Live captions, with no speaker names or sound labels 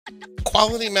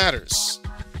Quality matters.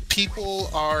 People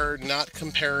are not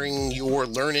comparing your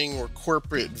learning or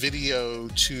corporate video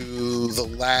to the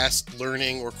last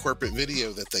learning or corporate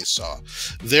video that they saw.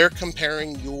 They're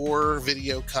comparing your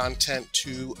video content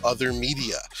to other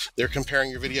media. They're comparing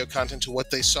your video content to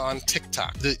what they saw on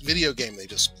TikTok, the video game they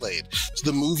just played, to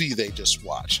the movie they just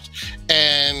watched.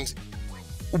 And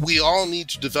we all need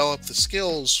to develop the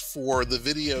skills for the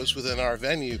videos within our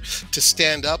venue to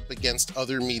stand up against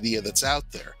other media that's out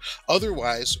there.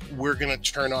 Otherwise, we're going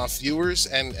to turn off viewers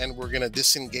and we're going to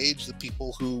disengage the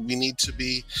people who we need to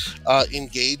be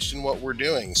engaged in what we're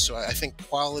doing. So I think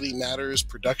quality matters,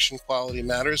 production quality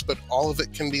matters, but all of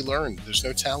it can be learned. There's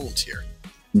no talent here.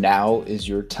 Now is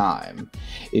your time.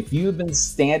 If you've been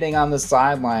standing on the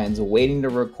sidelines waiting to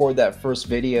record that first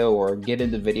video or get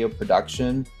into video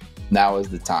production, now is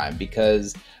the time,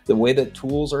 because the way that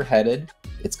tools are headed,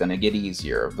 it's going to get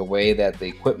easier. The way that the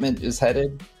equipment is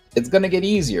headed, it's going to get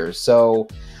easier. So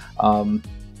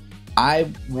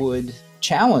I would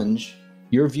challenge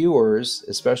your viewers,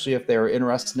 especially if they're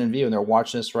interested in video and they're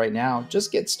watching this right now,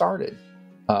 just get started.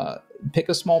 Pick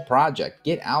a small project,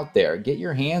 get out there, get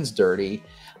your hands dirty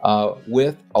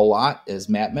with a lot, as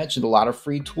Matt mentioned, a lot of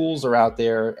free tools are out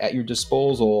there at your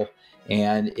disposal,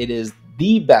 and it is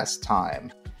the best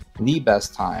time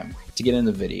to get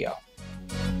into video.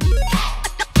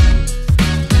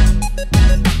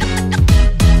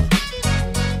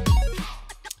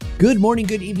 Good morning,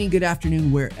 good evening, good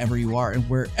afternoon, wherever you are and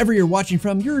wherever you're watching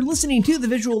from. You're listening to The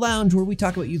Visual Lounge, where we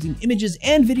talk about using images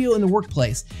and video in the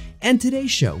workplace. And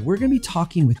today's show, we're going to be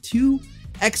talking with two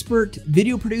expert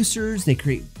video producers. They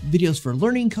create videos for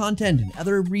learning content and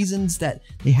other reasons that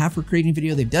they have for creating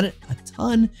video. They've done it a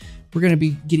ton. We're going to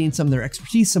be getting some of their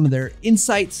expertise, some of their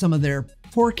insights, some of their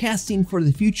forecasting for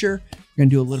the future. We're going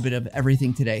to do a little bit of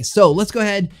everything today. So let's go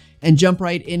ahead and jump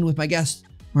right in with my guests,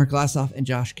 Mark Lassoff and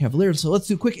Josh Cavalier. So let's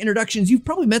do quick introductions. You've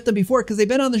probably met them before because they've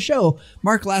been on the show.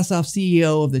 Mark Lassoff,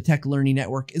 CEO of the Tech Learning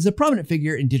Network, is a prominent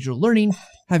figure in digital learning,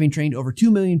 having trained over 2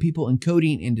 million people in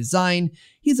coding and design.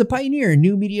 He's a pioneer in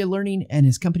new media learning, and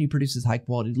his company produces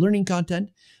high-quality learning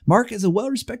content. Mark is a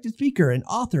well-respected speaker and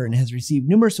author and has received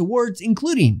numerous awards,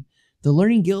 including the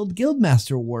Learning Guild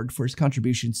Guildmaster Award for his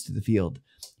contributions to the field.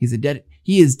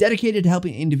 He is dedicated to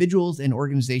helping individuals and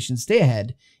organizations stay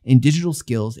ahead in digital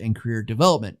skills and career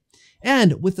development.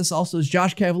 And with us also is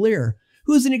Josh Cavalier,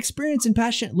 who is an experienced and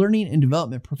passionate learning and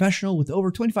development professional with over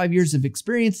 25 years of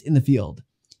experience in the field.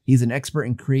 He's an expert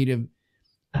in creating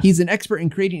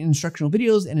instructional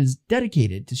videos and is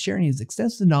dedicated to sharing his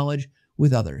extensive knowledge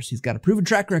with others. He's got a proven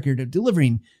track record of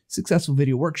delivering successful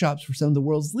video workshops for some of the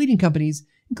world's leading companies,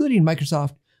 including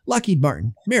Microsoft, Lockheed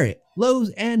Martin, Marriott, Lowe's,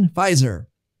 and Pfizer.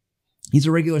 He's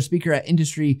a regular speaker at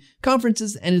industry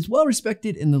conferences and is well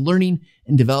respected in the learning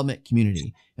and development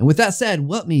community. And with that said,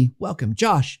 let me welcome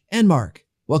Josh and Mark.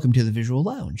 Welcome to the Visual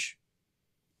Lounge.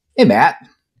 Hey, Matt.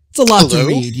 It's a lot to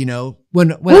read, you know,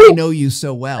 when I know you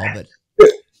so well, but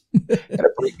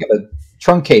gotta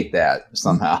truncate that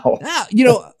somehow. You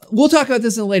know, we'll talk about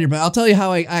this in later, but I'll tell you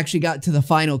how I actually got to the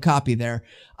final copy there.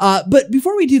 But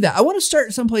before we do that, I want to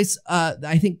start someplace that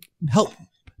I think help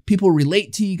people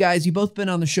relate to you guys. You've both been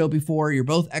on the show before. You're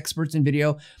both experts in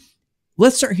video.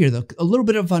 Let's start here, though. A little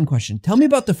bit of a fun question. Tell me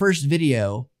about the first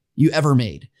video you ever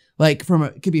made. Like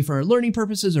it could be for learning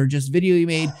purposes or just video you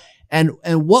made. And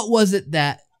what was it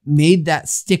that made that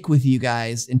stick with you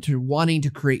guys into wanting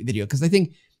to create video? Because I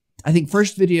think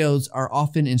first videos are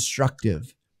often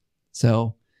instructive.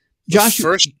 So, Josh,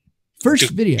 first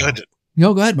video.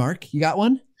 No, go ahead, Mark. You got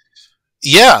one?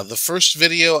 Yeah, the first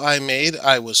video I made,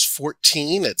 I was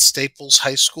 14 at Staples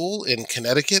High School in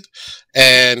Connecticut,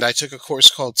 and I took a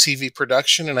course called TV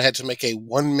production, and I had to make a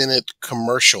 1-minute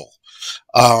commercial.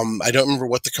 I don't remember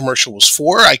what the commercial was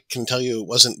for. I can tell you it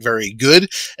wasn't very good,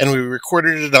 and we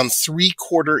recorded it on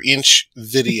 3/4-inch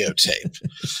videotape.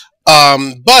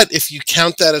 But if you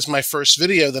count that as my first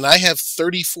video, then I have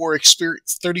 34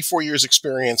 years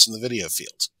experience in the video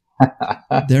field.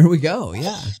 There we go.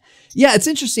 Yeah. Yeah. It's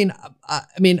interesting. I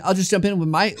mean, I'll just jump in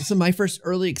with some of my first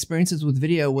early experiences with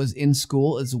video was in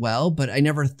school as well, but I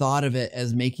never thought of it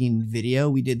as making video.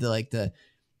 We did the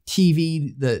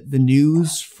TV, the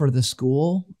news for the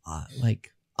school,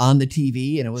 like on the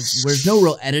TV, and there's no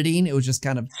real editing. It was just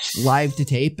kind of live to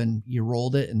tape and you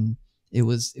rolled it and it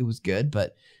was good.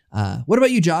 But, what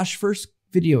about you, Josh? First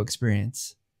video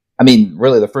experience? I mean,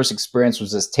 really, the first experience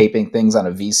was just taping things on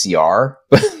a VCR,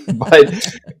 but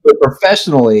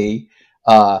professionally,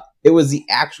 it was the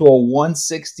actual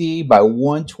 160 by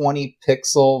 120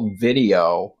 pixel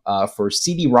video for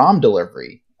CD-ROM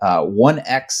delivery.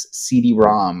 1X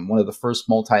CD-ROM, one of the first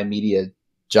multimedia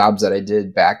jobs that I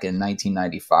did back in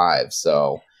 1995.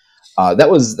 So that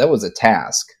was a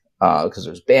task because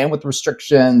there's bandwidth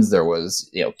restrictions. There was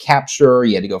capture.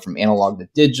 You had to go from analog to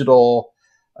digital.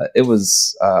 It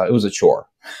was a chore,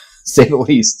 to say the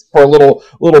least, for a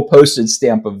little postage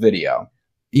stamp of video.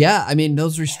 Yeah, I mean,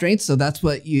 those restraints, so that's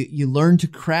what you learn to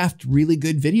craft really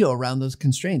good video around those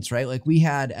constraints, right? Like we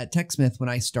had at TechSmith when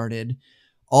I started,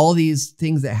 all these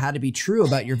things that had to be true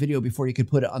about your video before you could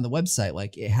put it on the website.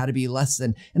 Like it had to be less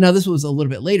than, and now this was a little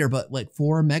bit later, but like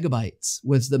 4 megabytes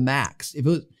was the max. If it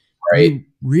was, right, you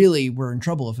really were in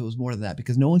trouble if it was more than that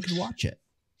because no one could watch it.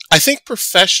 I think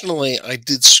professionally, I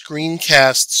did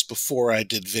screencasts before I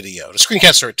did video. The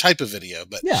screencasts are a type of video,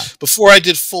 but yeah, before I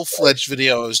did full-fledged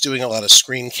video, I was doing a lot of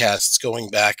screencasts going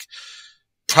back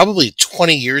probably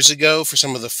 20 years ago for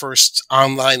some of the first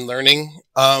online learning.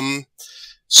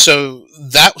 So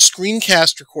that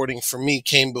screencast recording for me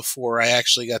came before I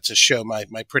actually got to show my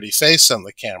pretty face on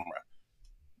the camera.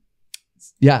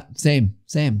 Yeah, same.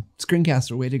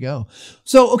 Screencaster, way to go.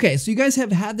 So, okay, so you guys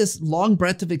have had this long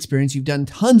breadth of experience. You've done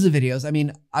tons of videos. I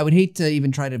mean, I would hate to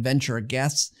even try to venture a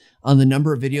guess on the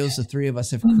number of videos the three of us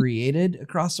have created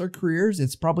across our careers.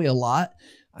 It's probably a lot.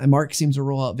 Mark seems to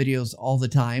roll out videos all the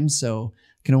time, so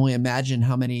I can only imagine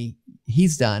how many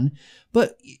he's done.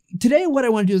 But today what I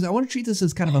want to do is I want to treat this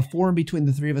as kind of a forum between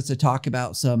the three of us to talk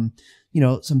about some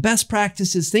best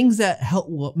practices, things that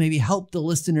maybe help the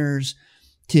listeners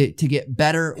to get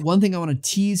better. One thing I want to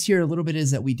tease here a little bit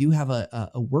is that we do have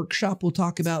a workshop we'll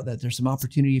talk about, that there's some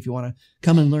opportunity if you want to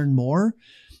come and learn more.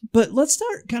 But let's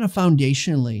start kind of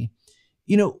foundationally.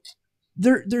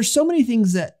 There's so many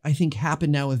things that I think happen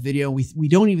now with video. We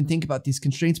don't even think about these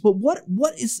constraints, but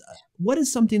what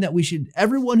is something that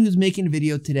everyone who's making a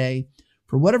video today,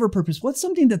 for whatever purpose, what's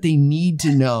something that they need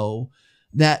to know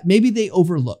that maybe they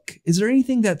overlook? Is there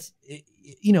anything that's,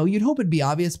 you'd hope it'd be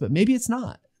obvious, but maybe it's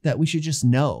not, that we should just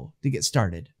know to get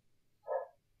started?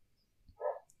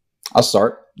 I'll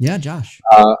start. Yeah, Josh.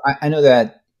 I know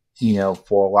that,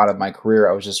 for a lot of my career,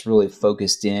 I was just really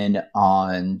focused in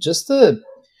on just the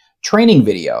training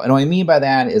video. And what I mean by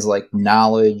that is like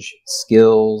knowledge,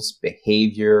 skills,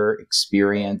 behavior,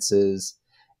 experiences,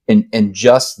 and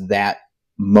just that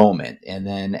moment. And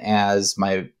then as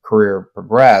my career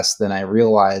progressed, then I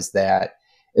realized that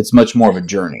it's much more of a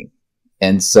journey.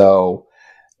 And so,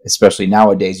 especially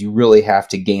nowadays, you really have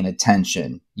to gain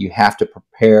attention. You have to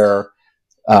prepare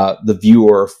the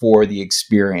viewer for the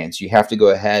experience. You have to go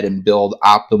ahead and build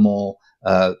optimal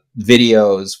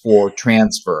videos for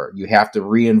transfer. You have to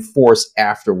reinforce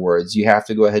afterwards. You have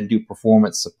to go ahead and do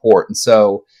performance support. And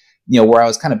so, where I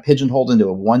was kind of pigeonholed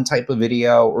into one type of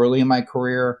video early in my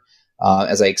career,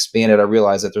 as I expanded, I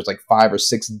realized that there's like 5 or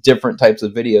 6 different types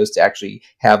of videos to actually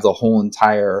have the whole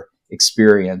entire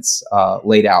experience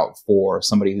laid out for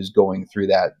somebody who's going through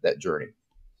that journey.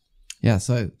 Yeah.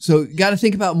 So you got to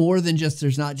think about more than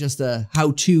there's not just a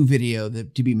how-to video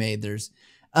to be made. There's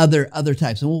other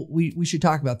types. And we should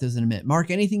talk about this in a minute. Mark,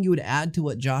 anything you would add to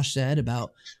what Josh said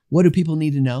about what do people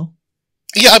need to know?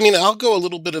 Yeah, I mean, I'll go a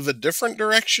little bit of a different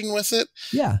direction with it.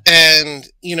 Yeah. And,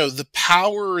 the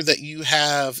power that you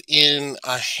have in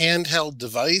a handheld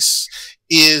device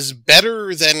is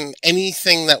better than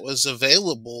anything that was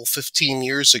available 15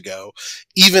 years ago,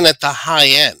 even at the high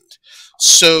end.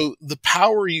 So the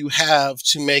power you have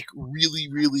to make really,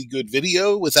 really good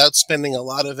video without spending a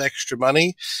lot of extra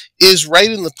money is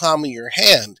right in the palm of your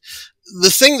hand.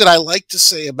 The thing that I like to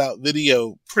say about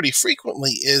video pretty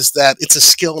frequently is that it's a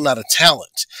skill, not a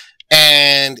talent.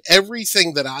 And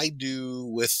everything that I do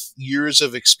with years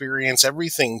of experience,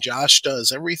 everything Josh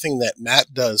does, everything that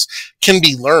Matt does can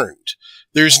be learned.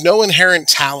 There's no inherent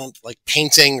talent like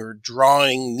painting or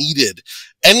drawing needed.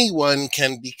 Anyone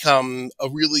can become a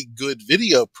really good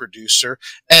video producer,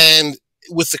 and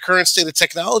with the current state of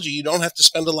technology, you don't have to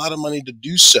spend a lot of money to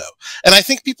do so. And I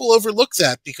think people overlook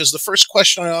that because the first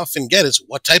question I often get is,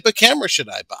 what type of camera should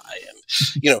I buy?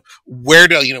 And, where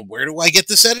do I get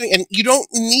this editing? And you don't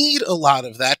need a lot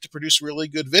of that to produce really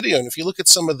good video. And if you look at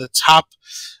some of the top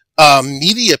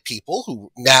media people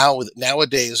who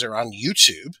nowadays are on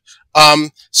YouTube,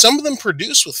 some of them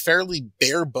produce with fairly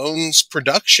bare bones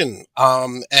production,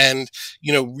 and,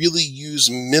 really use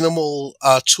minimal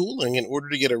tooling in order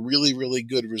to get a really, really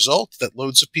good result that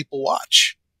loads of people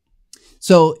watch.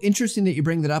 So interesting that you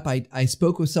bring that up. I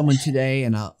spoke with someone today,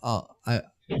 and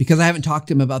because I haven't talked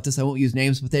to him about this, I won't use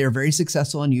names, but they are very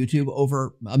successful on YouTube,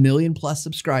 over 1 million+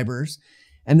 subscribers,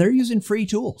 and they're using free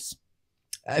tools.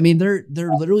 I mean, they're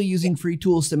literally using free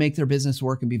tools to make their business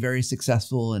work and be very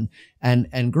successful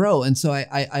and grow. And so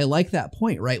I like that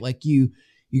point, right? Like you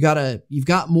you've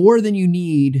got more than you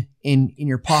need in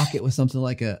your pocket with something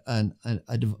like a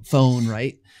phone,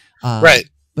 right? Right.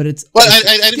 But it's, well,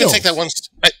 it's I'd even take that one.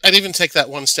 I'd even take that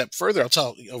one step further. I'll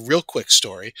tell a real quick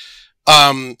story.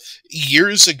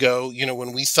 Years ago,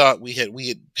 when we thought we had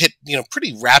hit,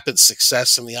 pretty rapid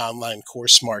success in the online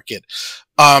course market,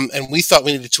 and we thought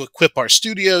we needed to equip our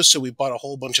studios, so we bought a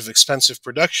whole bunch of expensive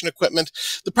production equipment.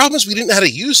 The problem is we didn't know how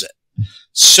to use it.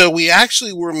 So we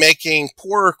actually were making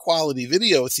poorer quality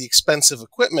video with the expensive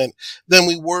equipment than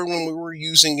we were when we were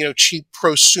using, cheap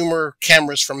prosumer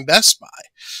cameras from Best Buy.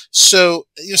 So,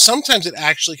 sometimes it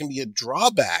actually can be a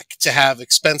drawback to have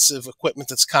expensive equipment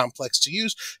that's complex to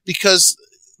use, because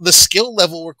the skill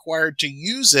level required to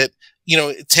use it,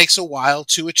 it takes a while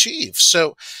to achieve.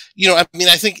 So, I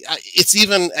think it's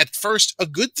even at first a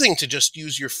good thing to just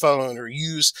use your phone or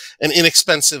use an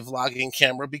inexpensive vlogging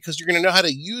camera, because you're going to know how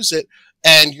to use it,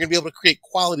 and you're going to be able to create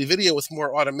quality video with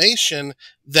more automation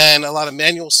than a lot of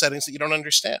manual settings that you don't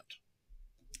understand.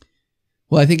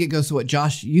 Well, I think it goes to what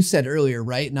Josh, you said earlier,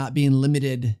 right? Not being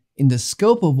limited in the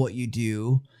scope of what you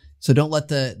do. So don't let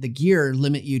the gear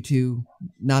limit you to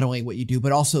not only what you do,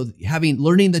 but also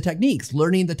learning the techniques,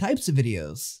 learning the types of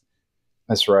videos.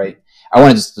 That's right. I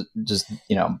want to just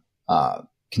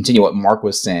continue what Mark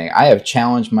was saying. I have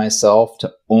challenged myself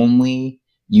to only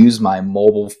use my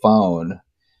mobile phone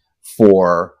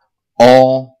for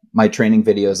all my training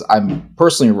videos I'm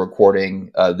personally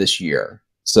recording this year.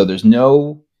 So there's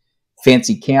no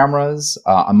fancy cameras.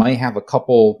 I might have a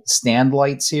couple stand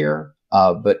lights here.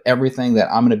 But everything that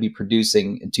I'm going to be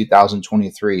producing in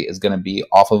 2023 is going to be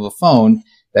off of a phone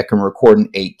that can record in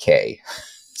 8K.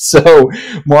 So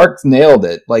Mark's nailed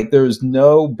it. Like, there's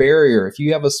no barrier. If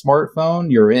you have a smartphone,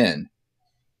 you're in.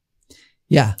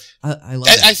 Yeah, I love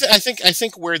it. I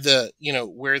think where the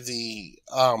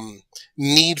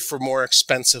need for more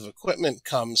expensive equipment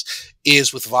comes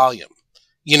is with volume.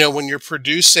 When you're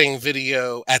producing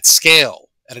video at scale,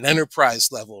 at an enterprise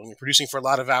level, and you're producing for a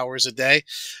lot of hours a day,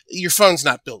 your phone's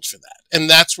not built for that. And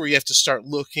that's where you have to start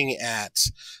looking at,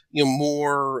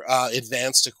 more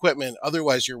advanced equipment.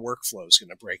 Otherwise, your workflow is going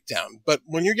to break down. But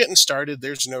when you're getting started,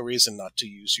 there's no reason not to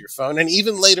use your phone. And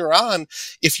even later on,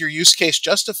 if your use case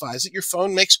justifies it, your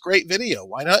phone makes great video.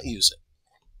 Why not use it?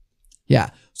 Yeah.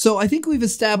 So I think we've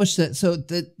established that. So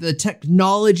the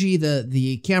technology,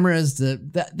 the cameras,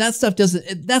 that stuff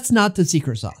that's not the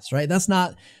secret sauce, right? That's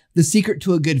not the secret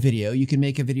to a good video. You can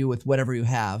make a video with whatever you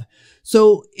have.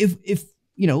 So if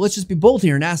let's just be bold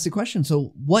here and ask the question.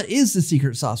 So what is the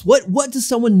secret sauce? What does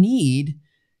someone need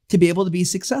to be able to be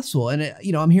successful? And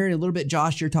I'm hearing a little bit,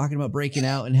 Josh, you're talking about breaking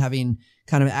out and having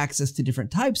kind of access to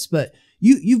different types, but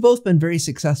you've both been very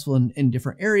successful in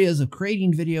different areas of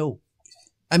creating video.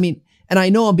 I mean, and I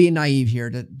know I'm being naive here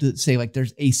to say like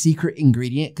there's a secret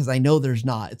ingredient, because I know there's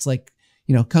not. It's like,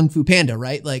 Kung Fu Panda,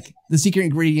 right? Like the secret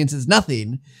ingredients is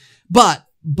nothing. But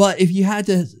if you had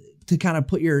to kind of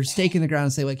put your stake in the ground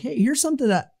and say like, hey, here's something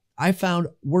that I found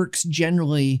works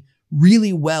generally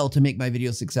really well to make my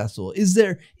video successful. Is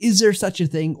there such a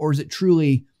thing, or is it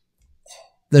truly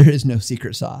there is no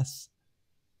secret sauce?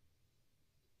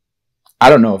 I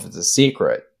don't know if it's a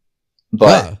secret,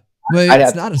 but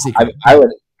it's not a secret. I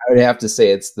would have to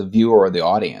say it's the viewer or the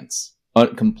audience.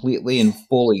 Completely and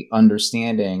fully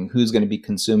understanding who's going to be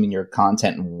consuming your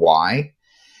content and why,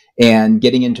 and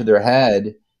getting into their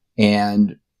head.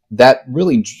 And that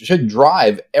really should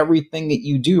drive everything that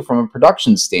you do from a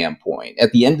production standpoint.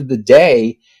 At the end of the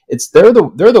day, they're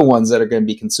the ones that are going to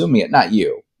be consuming it, not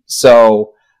you.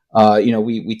 So,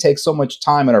 we take so much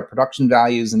time at our production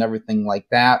values and everything like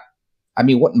that. I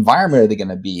mean, what environment are they going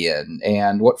to be in,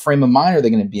 and what frame of mind are they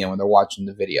going to be in when they're watching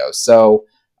the video? So,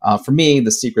 for me,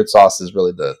 the secret sauce is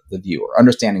really the viewer,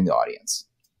 understanding the audience.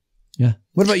 Yeah.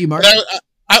 What about you, Mark?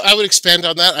 I would expand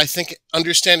on that. I think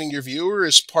understanding your viewer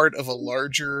is part of a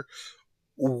larger,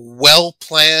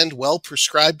 well-planned,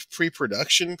 well-prescribed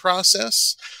pre-production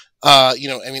process.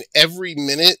 Every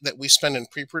minute that we spend in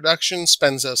pre-production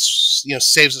saves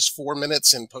us 4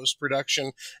 minutes in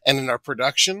post-production and in our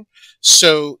production.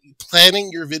 So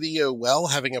planning your video well,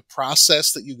 having a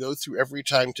process that you go through every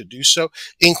time to do so,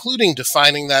 including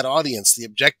defining that audience, the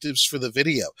objectives for the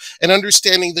video, and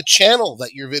understanding the channel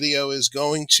that your video is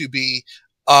going to be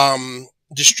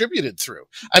distributed through.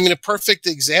 I mean, a perfect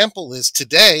example is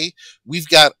today we've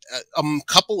got a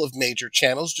couple of major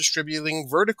channels distributing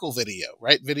vertical video,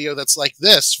 right? Video that's like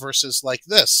this versus like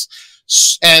this.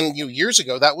 And years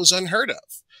ago that was unheard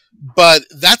of. But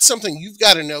that's something you've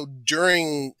got to know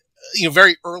during,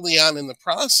 very early on in the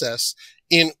process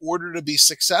in order to be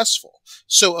successful.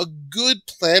 So a good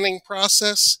planning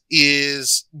process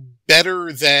is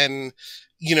better than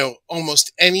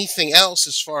almost anything else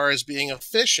as far as being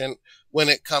efficient when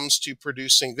it comes to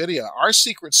producing video. Our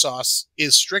secret sauce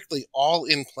is strictly all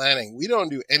in planning. We don't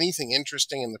do anything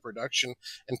interesting in the production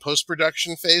and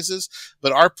post-production phases,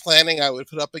 but our planning I would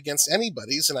put up against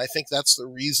anybody's. And I think that's the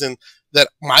reason that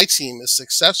my team is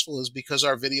successful, is because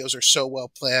our videos are so well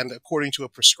planned according to a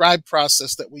prescribed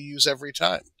process that we use every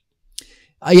time.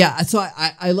 Yeah. So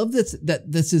I love that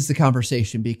this is the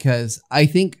conversation, because I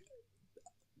think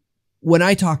when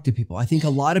I talk to people, I think a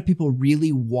lot of people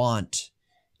really want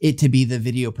it to be the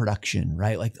video production,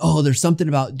 right? Like, oh, there's something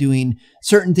about doing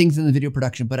certain things in the video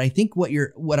production. But I think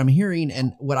what I'm hearing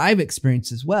and what I've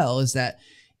experienced as well is that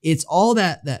it's all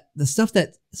that the stuff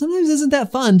that sometimes isn't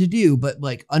that fun to do, but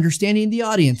like understanding the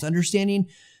audience, understanding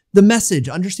the message,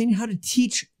 understanding how to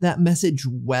teach that message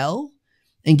well,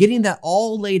 and getting that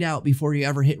all laid out before you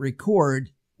ever hit record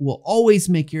will always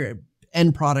make your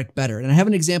end product better. And I have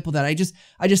an example that I just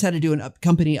had to do a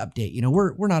company update.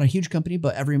 We're not a huge company,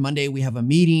 but every Monday we have a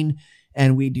meeting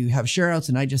and we do have share outs.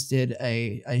 And I just did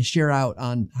a share out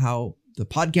on how the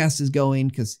podcast is going,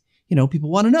 because, people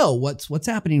want to know what's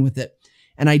happening with it.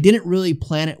 And I didn't really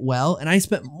plan it well. And I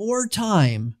spent more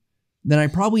time than I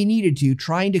probably needed to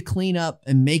trying to clean up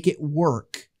and make it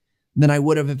work than I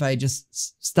would have if I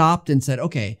just stopped and said,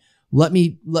 okay, let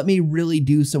me really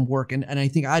do some work. And I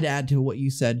think I'd add to what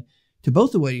you said, to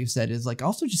both of what you said, is like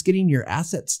also just getting your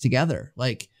assets together,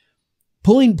 like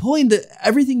pulling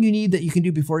everything you need that you can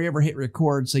do before you ever hit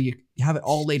record. So you have it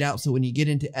all laid out. So when you get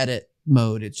into edit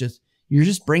mode, you're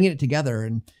just bringing it together,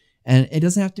 and it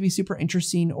doesn't have to be super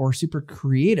interesting or super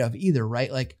creative either,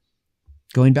 right? Like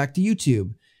going back to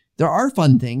YouTube, there are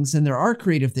fun things and there are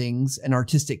creative things and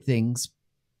artistic things,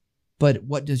 but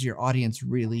what do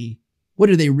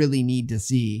they really need to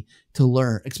see to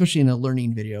learn, especially in a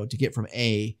learning video, to get from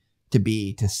A to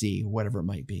B to C, whatever it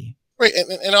might be. Right.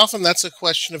 And often that's a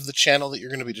question of the channel that you're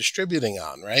going to be distributing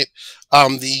on, right?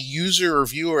 The user or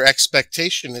viewer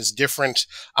expectation is different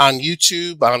on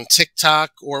YouTube, on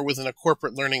TikTok, or within a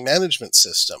corporate learning management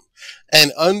system.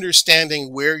 And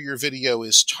understanding where your video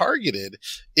is targeted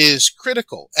is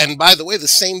critical. And by the way, the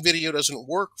same video doesn't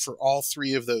work for all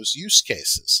three of those use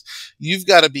cases. You've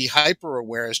got to be hyper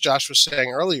aware, as Josh was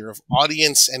saying earlier, of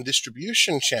audience and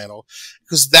distribution channel,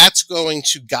 because that's going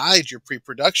to guide your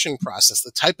pre-production process,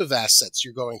 the type of assets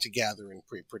you're going to gather in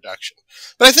pre-production.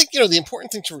 But I think, the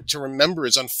important thing to remember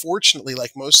is, unfortunately,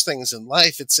 like most things in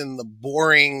life, it's in the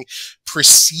boring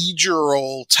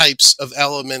procedural types of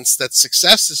elements that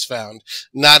success is found,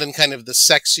 not in kind of the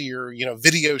sexier,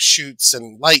 video shoots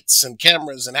and lights and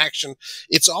cameras and action.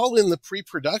 It's all in the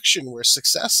pre-production where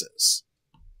success is.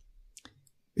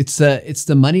 It's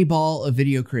the Moneyball of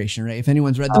video creation, right? If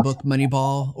anyone's read the book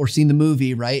Moneyball or seen the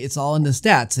movie, right? It's all in the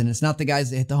stats, and it's not the guys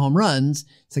that hit the home runs.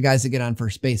 It's the guys that get on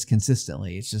first base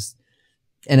consistently. It's just,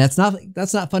 and that's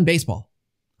not fun baseball.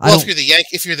 Well, if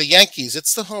you're the Yankees,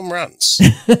 it's the home runs.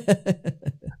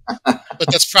 But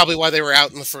that's probably why they were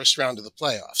out in the first round of the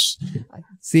playoffs.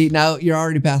 See, now you're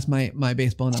already past my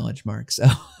baseball knowledge, Mark. So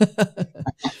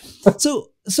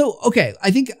okay, I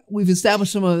think we've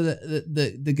established some of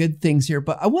the good things here,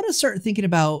 but I want to start thinking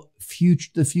about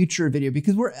the future of video,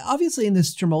 because we're obviously in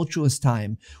this tumultuous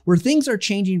time where things are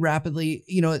changing rapidly.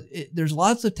 There's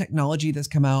lots of technology that's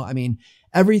come out. I mean,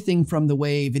 everything from the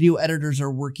way video editors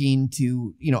are working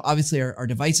to, obviously our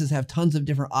devices have tons of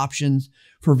different options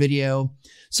for video.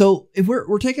 So if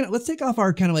let's take off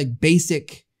our kind of like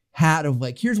basic hat of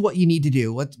like, here's what you need to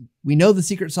do. We know the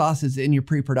secret sauce is in your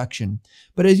pre-production,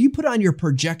 but as you put on your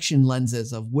projection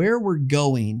lenses of where we're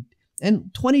going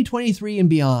and 2023 and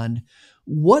beyond,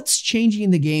 what's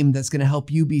changing the game that's going to help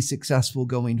you be successful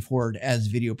going forward as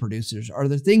video producers? Are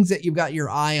there things that you've got your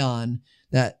eye on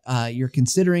that you're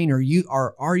considering, or you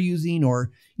are using,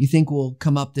 or you think will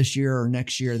come up this year or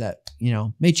next year that,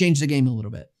 may change the game a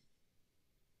little bit?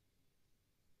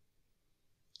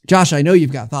 Josh, I know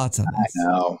you've got thoughts on this. I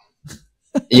know.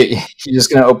 You're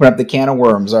just going to open up the can of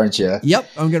worms, aren't you? Yep.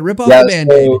 I'm going to rip off the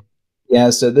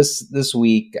Band-Aid. So this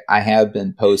week I have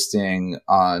been posting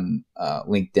on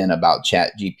LinkedIn about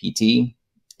ChatGPT.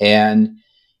 And,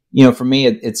 for me,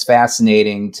 it's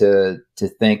fascinating to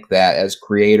think that as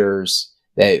creators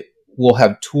that we'll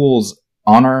have tools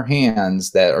on our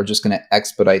hands that are just going to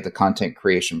expedite the content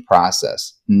creation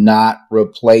process, not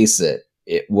replace it.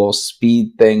 It will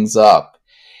speed things up.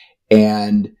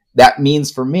 And that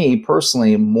means for me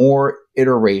personally, more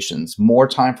iterations, more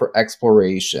time for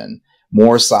exploration,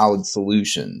 more solid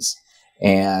solutions.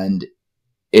 And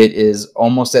it is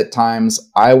almost at times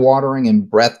eye-watering and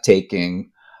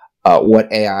breathtaking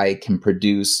what AI can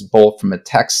produce, both from a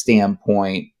text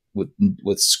standpoint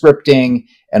with scripting,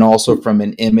 and also from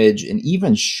an image, and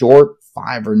even short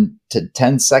 5 to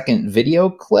 10-second video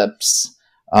clips,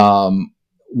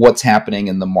 what's happening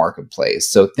in the marketplace.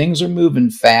 So things are moving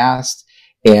fast,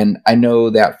 and I know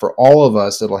that for all of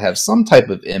us, it'll have some type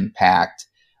of impact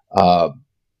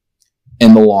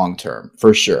in the long term,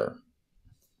 for sure.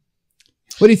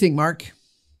 What do you think, Mark?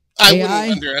 I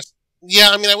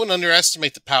wouldn't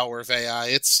underestimate the power of AI.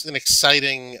 It's an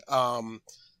exciting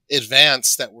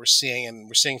advance that we're seeing, and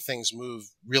we're seeing things move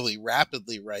really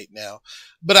rapidly right now.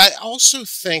 But I also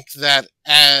think that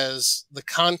as the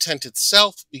content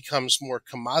itself becomes more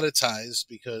commoditized,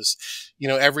 because,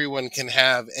 everyone can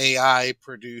have AI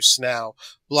produce now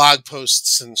blog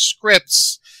posts and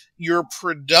scripts, your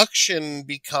production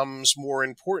becomes more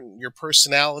important. Your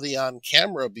personality on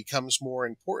camera becomes more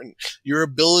important. Your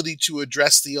ability to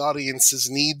address the audience's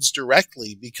needs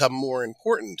directly become more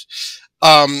important.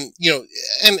 I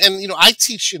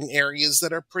teach in areas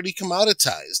that are pretty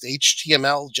commoditized: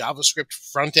 HTML, JavaScript,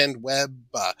 front-end web,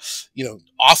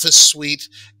 Office suite,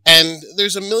 and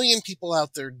there's a million people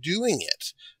out there doing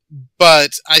it.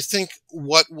 But I think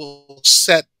what will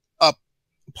set up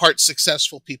apart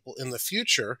successful people in the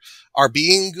future are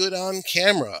being good on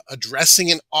camera,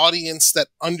 addressing an audience that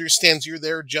understands you're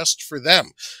there just for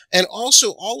them, and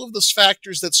also all of those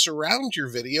factors that surround your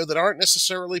video that aren't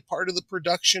necessarily part of the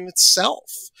production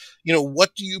itself.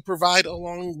 What do you provide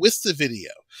along with the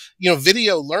video?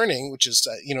 Video learning, which is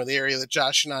the area that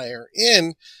Josh and I are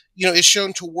in, is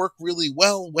shown to work really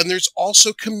well when there's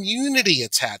also community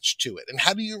attached to it. And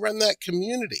how do you run that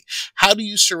community? How do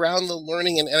you surround the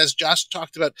learning? And as Josh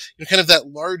talked about, kind of that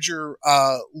larger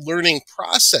learning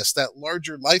process, that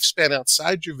larger lifespan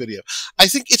outside your video. I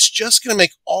think it's just going to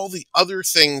make all the other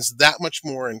things that much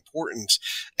more important.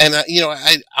 And,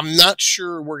 I'm not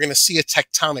sure we're going to see a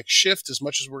tectonic shift as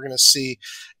much as we're going to see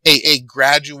a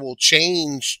gradual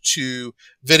change to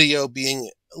video being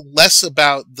less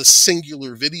about the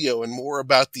singular video and more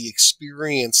about the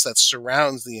experience that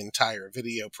surrounds the entire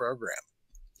video program.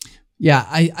 Yeah,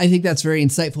 I think that's very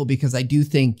insightful, because I do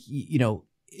think,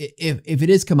 if it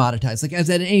is commoditized, like as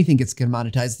anything gets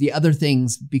commoditized, the other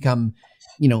things become,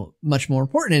 much more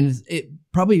important. And it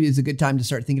probably is a good time to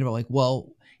start thinking about, like,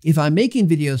 well, if I'm making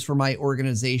videos for my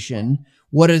organization,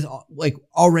 what is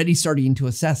already starting to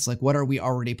assess, like, what are we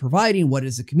already providing? What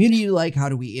is the community like? How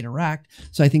do we interact?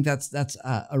 So I think that's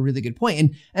a really good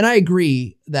point. And I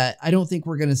agree that I don't think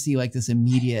we're going to see like this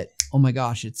immediate, oh my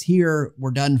gosh, it's here,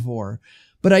 we're done for.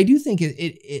 But I do think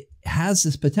it has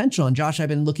this potential. And Josh, I've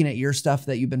been looking at your stuff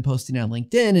that you've been posting on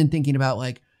LinkedIn and thinking about,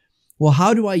 like, well,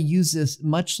 how do I use this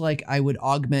much like I would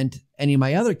augment any of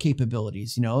my other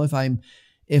capabilities?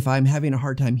 If I'm having a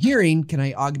hard time hearing, can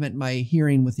I augment my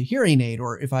hearing with a hearing aid?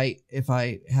 Or if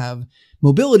I have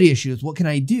mobility issues, what can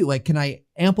I do? Like, can I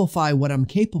amplify what I'm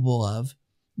capable of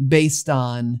based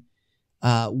on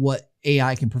what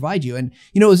AI can provide you? And,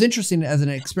 it was interesting as an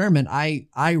experiment.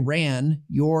 I ran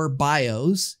your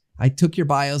bios. I took your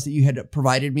bios that you had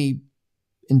provided me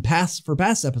for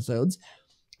past episodes,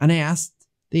 and I asked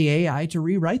the AI to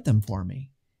rewrite them for me.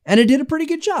 And it did a pretty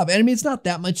good job. And I mean, it's not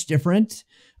that much different,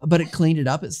 but it cleaned it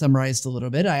up. It summarized a little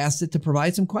bit. I asked it to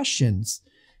provide some questions.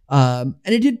 And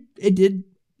it did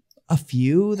a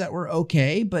few that were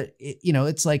okay, but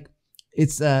it's like,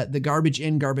 it's the garbage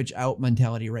in, garbage out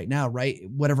mentality right now, right?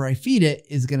 Whatever I feed it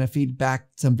is going to feed back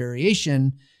some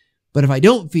variation. But if I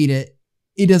don't feed it,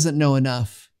 it doesn't know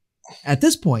enough at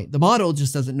this point. The model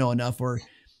just doesn't know enough, or,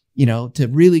 to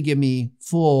really give me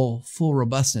full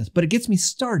robustness, but it gets me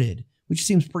started, which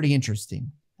seems pretty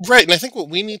interesting. Right. And I think what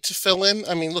we need to fill in,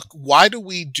 look, why do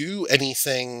we do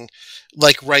anything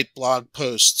like write blog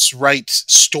posts, write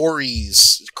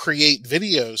stories, create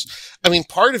videos?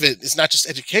 Part of it is not just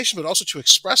education, but also to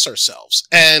express ourselves.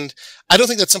 And I don't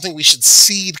think that's something we should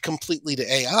cede completely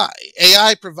to AI.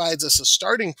 AI provides us a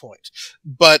starting point,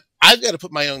 but I've got to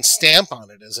put my own stamp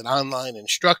on it as an online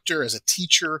instructor, as a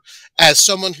teacher, as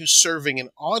someone who's serving an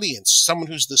audience, someone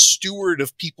who's the steward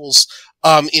of people's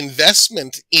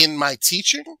investment in my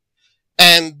teaching.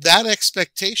 And that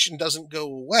expectation doesn't go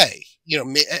away.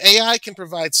 AI can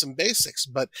provide some basics,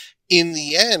 but in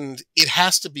the end, it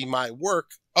has to be my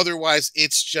work. Otherwise,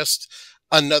 it's just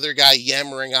another guy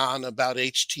yammering on about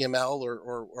HTML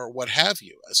or what have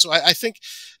you. So I think,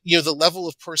 the level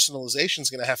of personalization is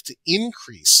going to have to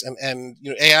increase, and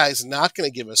AI is not going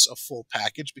to give us a full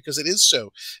package because it is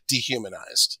so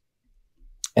dehumanized.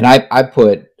 And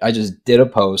I just did a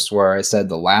post where I said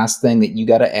the last thing that you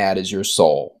got to add is your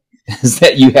soul. Is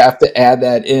that you have to add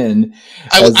that in.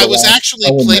 I was actually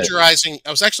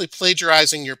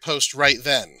plagiarizing your post right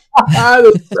then.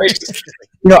 That's great.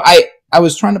 I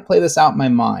was trying to play this out in my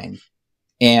mind,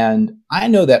 and I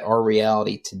know that our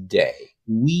reality today,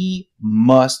 we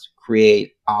must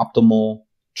create optimal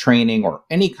training or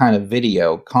any kind of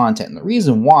video content. And the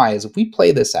reason why is if we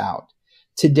play this out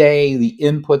today, the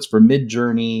inputs for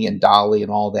Midjourney and Dolly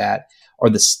and all that are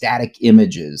the static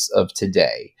images of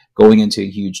today going into a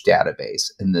huge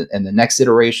database. And the next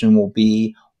iteration will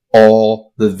be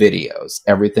all the videos,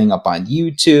 everything up on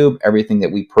YouTube, everything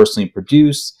that we personally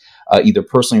produce, either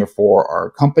personally or for our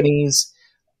companies.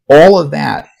 All of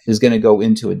that is going to go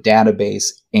into a database,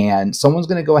 and someone's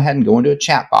going to go ahead and go into a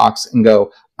chat box and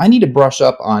go, I need to brush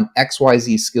up on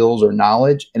XYZ skills or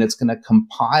knowledge, and it's going to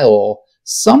compile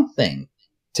something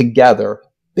together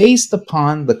based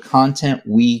upon the content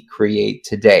we create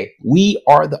today. We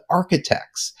are the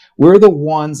architects. We're the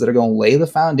ones that are going to lay the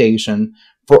foundation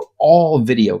for all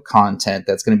video content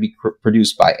that's going to be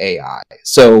produced by AI.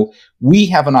 So we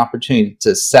have an opportunity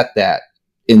to set that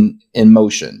in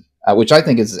motion, which I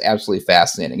think is absolutely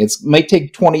fascinating. It might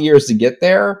take 20 years to get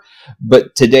there,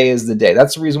 but today is the day.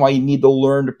 That's the reason why you need to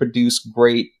learn to produce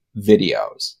great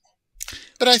videos.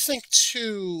 But I think,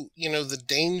 too, the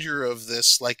danger of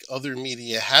this, like other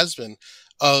media has been,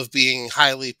 of being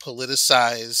highly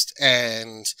politicized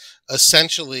and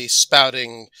essentially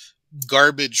spouting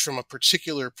garbage from a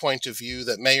particular point of view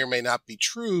that may or may not be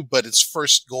true, but its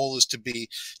first goal is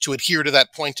to adhere to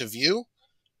that point of view,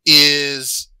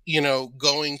 is,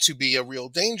 going to be a real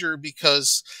danger,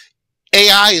 because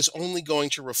AI is only going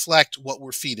to reflect what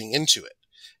we're feeding into it.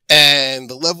 And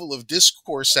the level of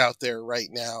discourse out there right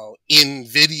now in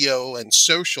video and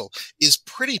social is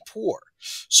pretty poor.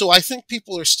 So I think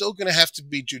people are still going to have to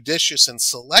be judicious and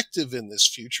selective in this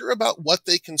future about what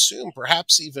they consume,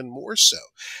 perhaps even more so.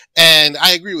 And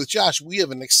I agree with Josh. We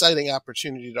have an exciting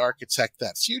opportunity to architect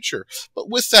that future. But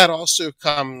with that also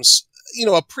comes,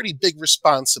 a pretty big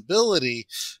responsibility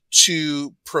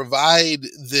to provide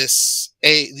these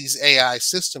AI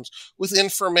systems with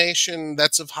information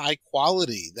that's of high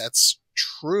quality, that's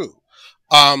true.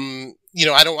 I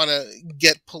don't want to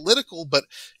get political, but,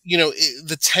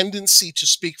 the tendency to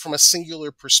speak from a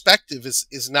singular perspective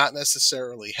is not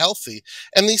necessarily healthy.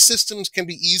 And these systems can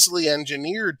be easily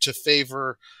engineered to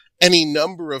favor any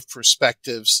number of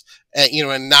perspectives,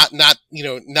 and not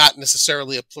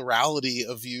necessarily a plurality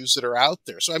of views that are out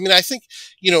there. So, I think,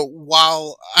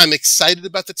 while I'm excited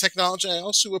about the technology, I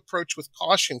also approach with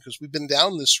caution, because we've been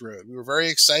down this road. We were very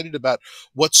excited about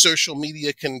what social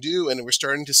media can do, and we're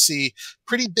starting to see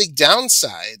pretty big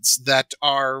downsides that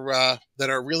are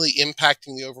really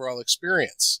impacting the overall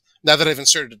experience. Now that I've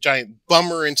inserted a giant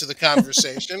bummer into the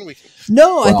conversation, we can.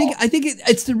 No, I think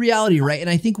it's the reality, right? And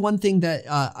I think one thing that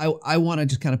I want to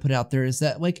just kind of put out there is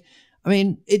that,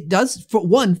 it does.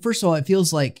 First of all, it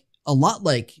feels like a lot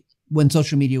like when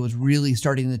social media was really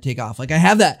starting to take off. Like I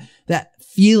have that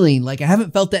feeling, like I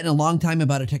haven't felt that in a long time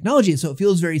about a technology, so it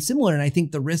feels very similar. And I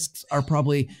think the risks are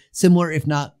probably similar, if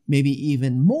not maybe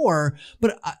even more.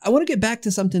 But I want to get back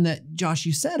to something that Josh,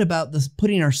 you said about this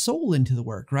putting our soul into the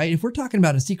work, right? If we're talking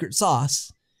about a secret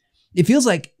sauce, it feels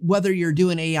like whether you're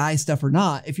doing AI stuff or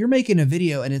not, if you're making a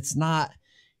video and it's not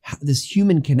this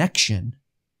human connection,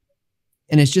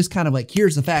 and it's just kind of like,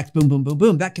 here's the facts, boom, boom, boom,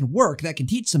 boom, that can work, that can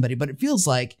teach somebody. But it feels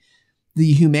like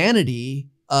the humanity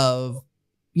of,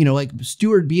 like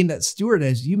being that steward,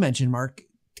 as you mentioned, Mark,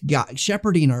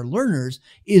 shepherding our learners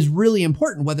is really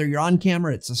important. Whether you're on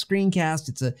camera, it's a screencast,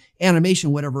 it's an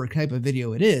animation, whatever type of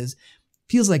video it is,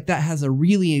 feels like that has a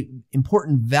really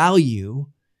important value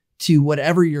to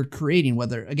whatever you're creating,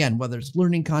 whether it's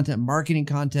learning content, marketing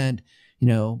content,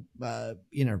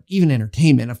 even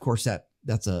entertainment. Of course,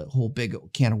 that's a whole big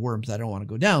can of worms I don't want to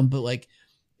go down, but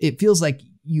it feels like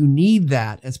you need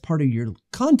that as part of your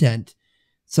content,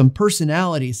 some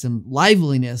personality, some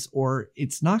liveliness, or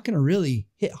it's not going to really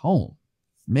hit home.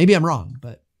 Maybe I'm wrong,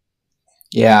 but.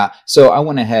 Yeah. So I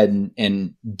went ahead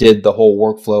and did the whole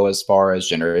workflow as far as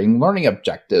generating learning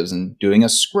objectives and doing a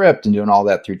script and doing all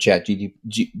that through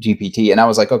ChatGPT. And I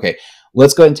was like, okay,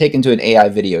 let's go ahead and take into an AI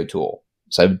video tool.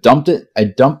 So I've dumped it. I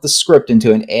dumped the script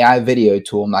into an AI video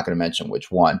tool. I'm not going to mention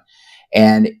which one.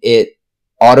 And it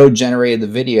auto-generated the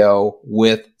video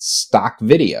with stock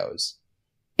videos.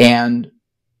 And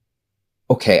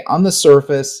okay, on the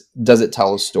surface, does it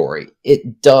tell a story?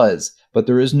 It does, but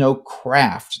there is no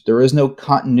craft. There is no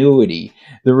continuity.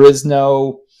 There is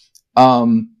no,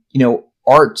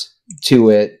 art to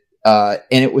it. And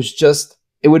it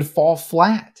would fall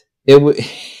flat. It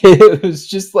was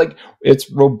just like, it's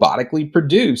robotically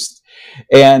produced.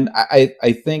 And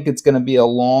I think it's going to be a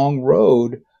long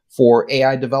road for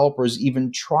AI developers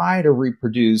even try to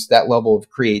reproduce that level of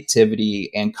creativity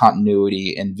and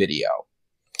continuity in video.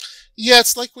 Yeah,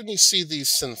 it's like when you see these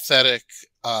synthetic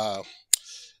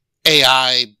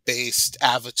AI-based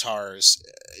avatars,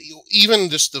 even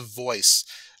just the voice.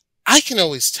 I can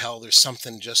always tell there's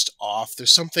something just off.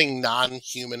 There's something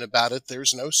non-human about it.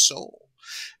 There's no soul.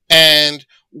 And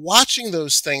watching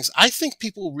those things, I think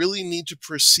people really need to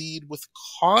proceed with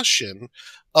caution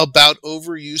about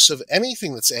overuse of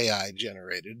anything that's AI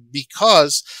generated,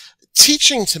 because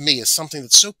teaching to me is something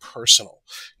that's so personal.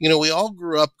 You know, we all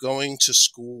grew up going to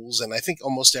schools, and I think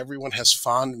almost everyone has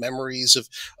fond memories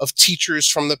of teachers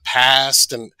from the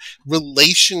past and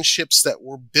relationships that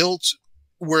were built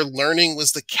where learning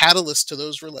was the catalyst to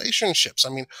those relationships. I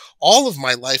mean, all of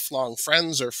my lifelong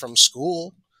friends are from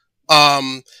school.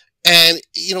 Um, and,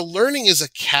 you know, learning is a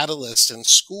catalyst, and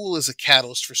school is a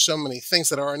catalyst for so many things,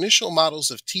 that our initial models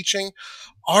of teaching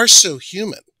are so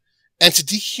human. And to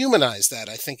dehumanize that,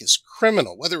 I think, is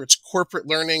criminal, whether it's corporate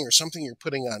learning or something you're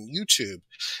putting on YouTube.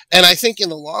 And I think in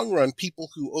the long run, people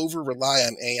who over rely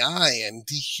on AI and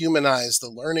dehumanize the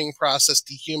learning process,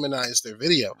 dehumanize their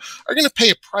video, are going to pay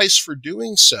a price for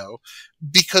doing so,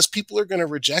 because people are going to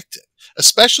reject it,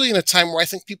 especially in a time where I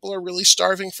think people are really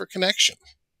starving for connection.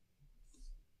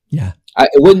 Yeah.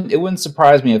 It wouldn't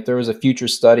surprise me if there was a future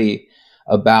study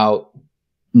about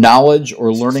knowledge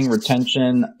or learning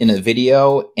retention in a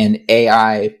video and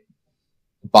AI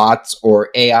bots or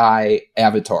AI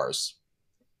avatars.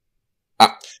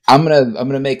 I'm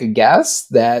gonna make a guess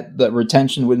that the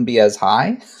retention wouldn't be as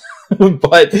high,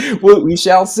 but we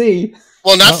shall see.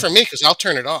 Well, not for me, because I'll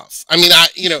turn it off. I mean,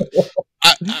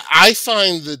 I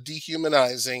find the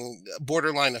dehumanizing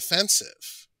borderline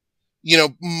offensive. You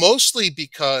know, mostly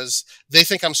because they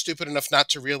think I'm stupid enough not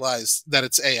to realize that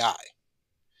it's AI.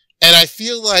 And I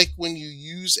feel like when you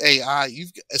use AI,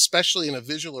 especially in a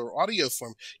visual or audio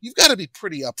form, you've got to be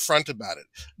pretty upfront about it.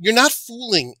 You're not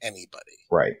fooling anybody.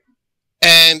 Right.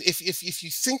 And if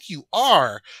you think you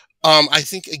are, I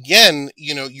think, again,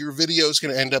 you know, your video is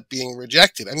going to end up being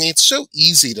rejected. I mean, it's so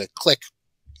easy to click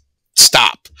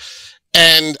stop.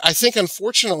 And I think,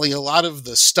 unfortunately, a lot of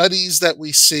the studies that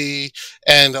we see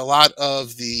and a lot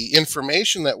of the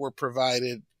information that we're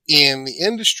provided in the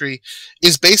industry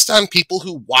is based on people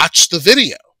who watch the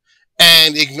video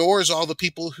and ignores all the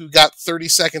people who got 30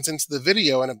 seconds into the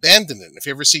video and abandoned it. And if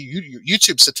you ever see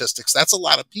YouTube statistics, that's a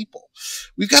lot of people.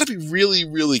 We've got to be really,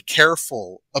 really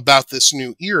careful about this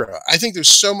new era. I think there's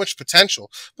so much potential,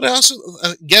 but I also,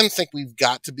 again, think we've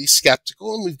got to be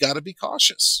skeptical and we've got to be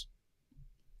cautious.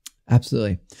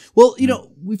 Absolutely. Well, you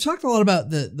know, we've talked a lot about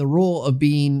the role of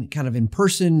being kind of in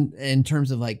person in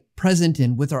terms of like present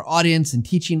and with our audience and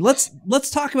teaching. Let's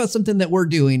talk about something that we're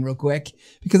doing real quick,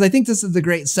 because I think this is a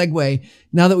great segue.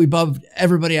 Now that we bubbed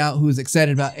everybody out who's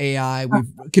excited about AI,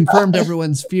 we've confirmed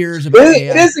everyone's fears about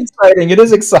AI. It is exciting. It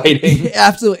is exciting.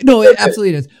 Absolutely. No, it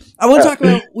absolutely is. I want to talk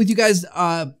about with you guys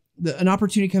an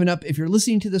opportunity coming up. If you're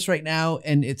listening to this right now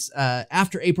and it's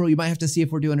after April, you might have to see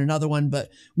if we're doing another one,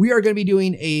 but we are going to be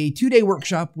doing a 2-day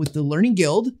workshop with the Learning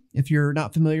Guild. If you're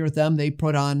not familiar with them, they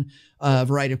put on a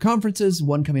variety of conferences,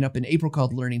 one coming up in April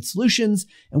called Learning Solutions,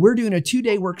 and we're doing a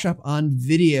 2-day workshop on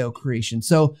video creation.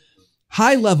 So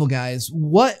high level, guys,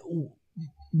 what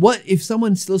if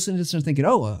someone's listening to this and thinking,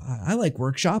 oh, I like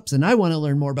workshops and I want to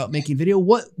learn more about making video,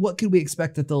 what could we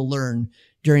expect that they'll learn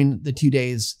during the 2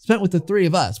 days spent with the three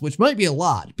of us, which might be a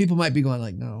lot. People might be going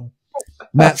like, no,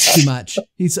 Matt's too much.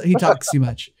 He talks too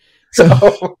much.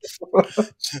 So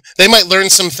they might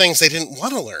learn some things they didn't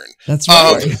want to learn. That's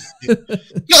right. No,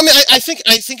 I mean, I think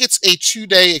it's a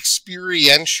 2-day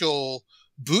experiential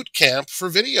boot camp for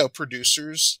video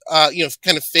producers, you know,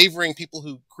 kind of favoring people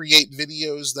who create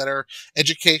videos that are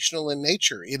educational in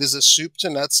nature. It is a soup to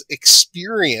nuts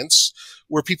experience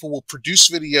where people will produce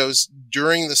videos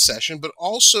during the session, but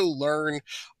also learn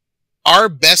our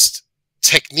best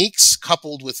techniques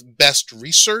coupled with best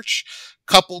research,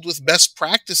 coupled with best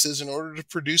practices in order to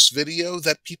produce video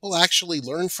that people actually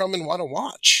learn from and want to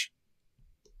watch.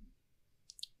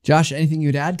 Josh, anything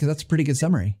you'd add? Because that's a pretty good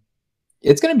summary.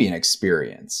 It's going to be an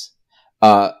experience.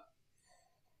 I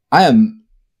am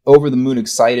over the moon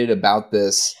excited about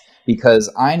this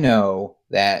because I know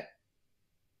that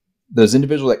those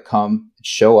individuals that come,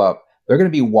 show up, they're going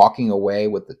to be walking away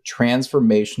with a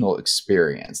transformational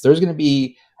experience. There's going to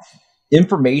be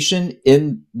information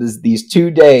in these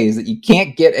 2 days that you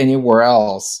can't get anywhere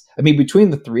else. I mean, between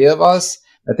the three of us,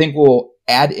 I think we'll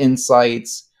add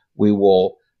insights. We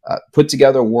will put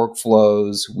together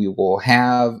workflows. We will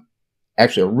have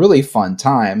actually a really fun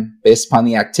time based upon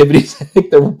the activities I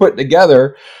think that we're putting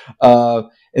together.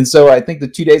 And so I think the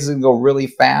 2 days is going to go really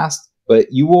fast, but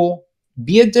you will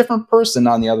be a different person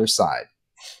on the other side.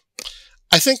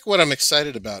 I think what I'm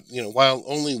excited about, while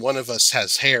only one of us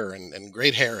has hair and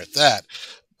great hair at that,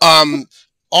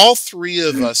 all three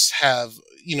of us have,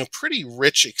 pretty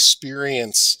rich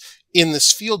experience in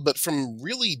this field, but from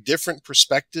really different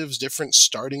perspectives, different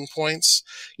starting points.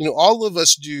 All of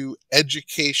us do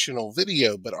educational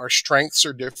video, but our strengths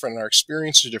are different, our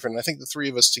experiences are different. And I think the three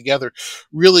of us together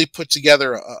really put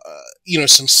together,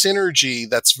 some synergy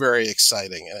that's very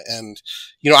exciting. And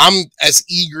I'm as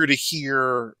eager to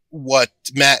hear what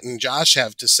Matt and Josh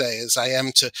have to say as I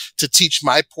am to teach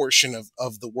my portion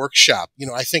of the workshop.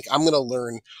 I think I'm going to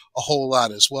learn a whole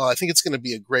lot as well. I think it's going to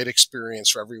be a great experience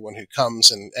for everyone who comes,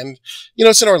 and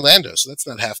it's in Orlando, so that's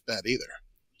not half bad either.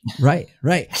 Right.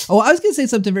 Oh, I was going to say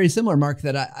something very similar, Mark,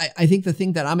 that I think the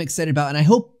thing that I'm excited about, and I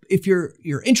hope if you're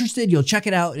interested, you'll check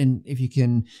it out. And if you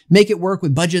can make it work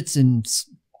with budgets and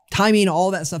timing,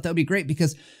 all that stuff, that would be great,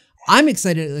 because I'm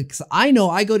excited because I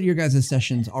know I go to your guys'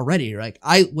 sessions already. Like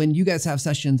when you guys have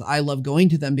sessions, I love going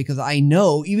to them because I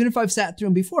know even if I've sat through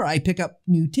them before, I pick up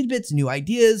new tidbits, new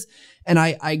ideas, and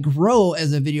I grow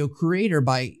as a video creator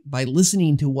by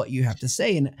listening to what you have to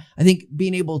say. And I think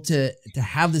being able to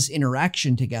have this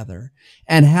interaction together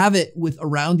and have it with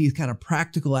around these kind of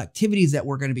practical activities that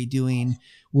we're going to be doing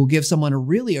will give someone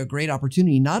a great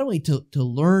opportunity, not only to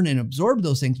learn and absorb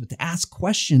those things, but to ask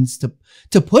questions, to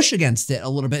push against it a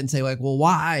little bit and say like, well,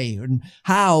 why and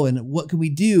how and what can we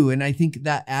do? And I think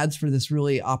that adds for this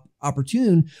really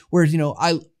opportune, whereas,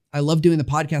 I love doing the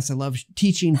podcast. I love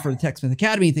teaching for the TechSmith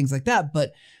Academy, things like that,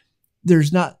 but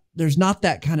there's not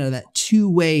that kind of that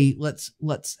two-way,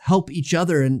 let's help each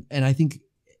other. And I think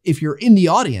if you're in the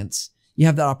audience, you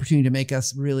have that opportunity to make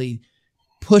us really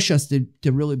push us to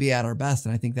really be at our best.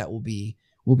 And I think that will be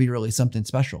really something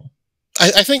special.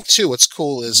 I think too, what's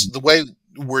cool is the way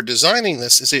we're designing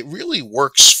this is it really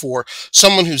works for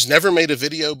someone who's never made a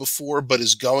video before, but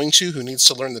is going to, who needs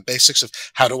to learn the basics of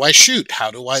how do I shoot?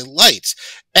 How do I light?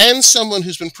 And someone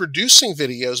who's been producing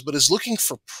videos, but is looking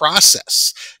for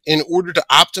process in order to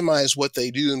optimize what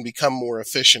they do and become more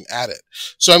efficient at it.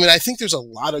 So, I think there's a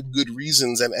lot of good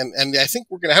reasons, and I think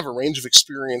we're going to have a range of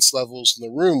experience levels in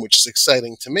the room, which is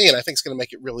exciting to me, and I think it's going to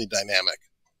make it really dynamic.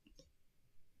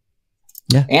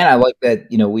 Yeah. And I like that,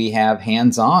 we have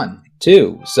hands-on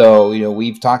too. So,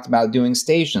 we've talked about doing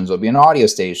stations. There'll be an audio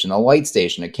station, a light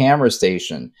station, a camera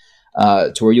station,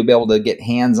 to where you'll be able to get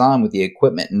hands-on with the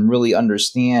equipment and really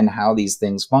understand how these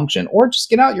things function, or just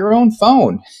get out your own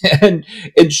phone and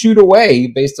shoot away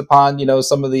based upon,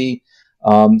 some of the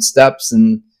steps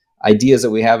and ideas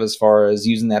that we have as far as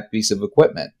using that piece of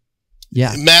equipment.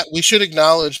 Yeah. Matt, we should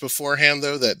acknowledge beforehand,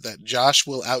 though, that Josh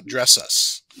will outdress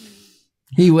us.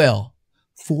 He will.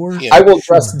 I will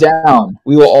dress down.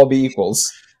 We will all be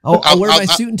equals. I'll wear my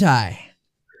suit and tie.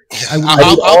 I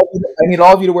need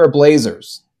all of you to wear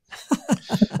blazers.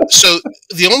 So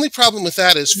the only problem with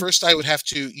that is first I would have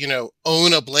to,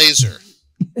 own a blazer.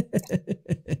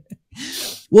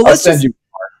 Well,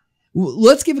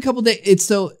 let's give a couple days.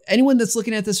 So anyone that's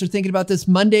looking at this or thinking about this,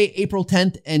 Monday, April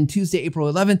 10th and Tuesday,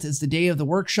 April 11th is the day of the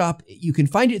workshop. You can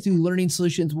find it through Learning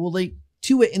Solutions. We'll link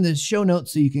to it in the show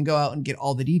notes so you can go out and get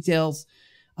all the details.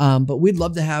 But we'd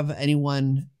love to have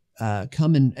anyone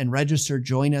come and register,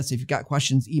 join us. If you've got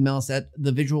questions, email us at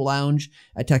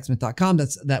thevisuallounge@techsmith.com.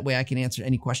 That way I can answer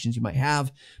any questions you might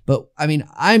have. But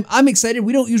I'm excited.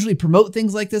 We don't usually promote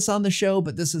things like this on the show,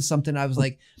 but this is something I was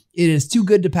like, it is too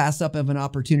good to pass up of an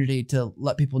opportunity to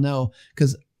let people know.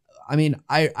 Cause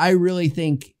I really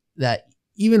think that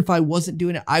even if I wasn't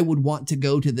doing it, I would want to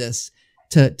go to this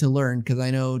to learn. Cause I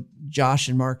know Josh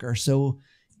and Mark are so,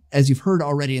 as you've heard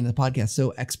already in the podcast, so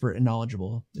expert and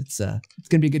knowledgeable. It's going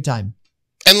to be a good time.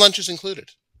 And lunch is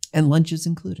included.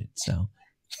 So,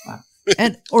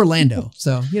 and Orlando.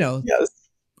 So, yes.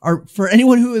 For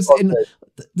anyone who is in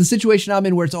the situation I'm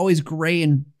in, where it's always gray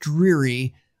and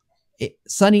dreary,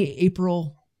 sunny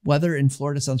April weather in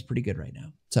Florida sounds pretty good right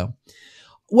now. So,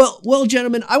 well,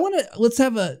 gentlemen, let's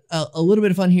have a little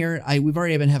bit of fun here. We've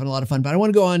already been having a lot of fun, but I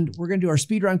want to go on. We're going to do our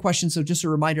speed round questions. So just a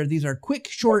reminder, these are quick,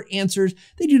 short answers.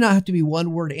 They do not have to be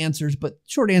one-word answers, but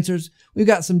short answers. We've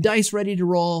got some dice ready to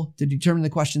roll to determine the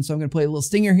question. So I'm going to play a little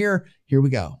stinger here. Here we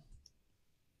go.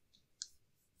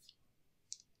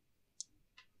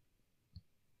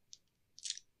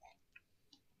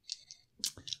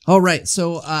 All right,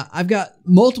 so I've got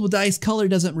multiple dice. Color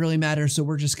doesn't really matter, so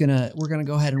we're gonna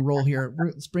go ahead and roll here.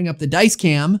 Let's bring up the dice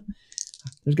cam.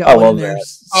 There's got one in there.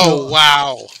 Oh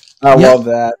wow! I love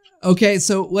that. Okay,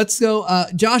 so let's go.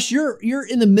 Josh, you're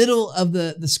in the middle of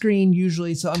the screen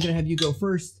usually, so I'm gonna have you go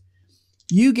first.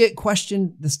 You get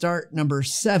question the start number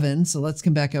 7. So let's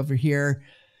come back over here.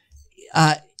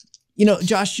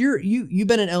 Josh, you've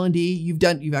been an L&D.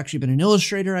 You've actually been an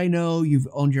illustrator. I know you've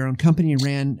owned your own company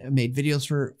and made videos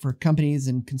for companies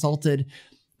and consulted.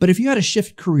 But if you had to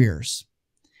shift careers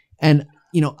and,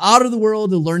 out of the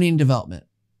world of learning and development,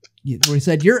 where he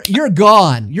said, you're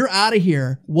gone, you're out of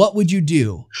here, what would you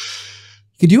do?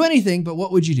 You could do anything, but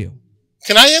what would you do?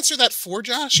 Can I answer that for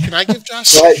Josh? Can I give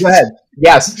Josh? Go ahead.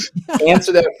 Yes.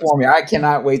 Answer that for me. I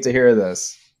cannot wait to hear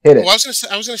this. Hit it. Well, I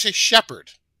was going to say shepherd.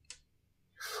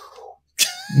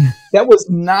 That was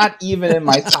not even in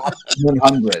my top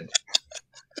 100.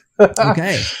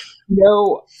 Okay.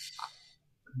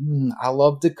 I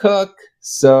love to cook,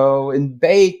 and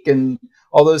bake and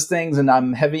all those things, and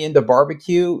I'm heavy into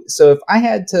barbecue. So if I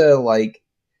had to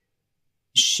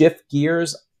shift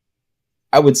gears,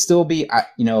 I would still be,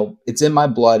 it's in my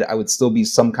blood. I would still be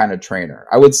some kind of trainer.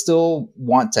 I would still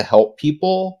want to help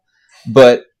people,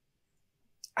 but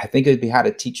I think it'd be how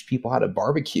to teach people how to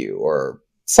barbecue or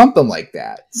something like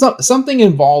that. Something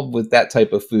involved with that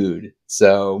type of food.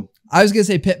 So I was going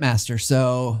to say pitmaster.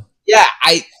 So yeah,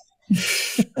 I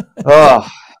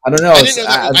don't know. I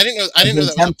didn't know that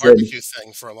was a barbecue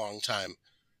thing for a long time.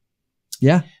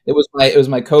 Yeah, it was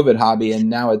my COVID hobby, and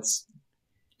now it's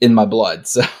in my blood.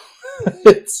 So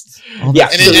it's and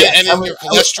in your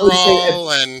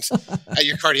cholesterol and at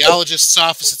your cardiologist's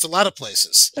office. It's a lot of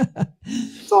places.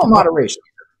 It's all moderation.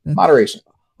 Moderation.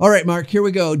 All right, Mark, here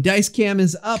we go. Dice cam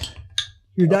is up.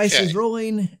 Your dice is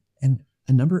rolling, and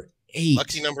a number 8.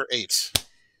 Lucky number 8.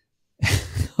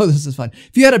 Oh, this is fun.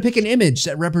 If you had to pick an image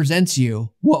that represents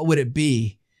you, what would it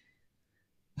be?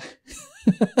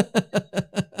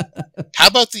 How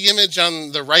about the image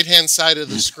on the right-hand side of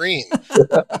the screen?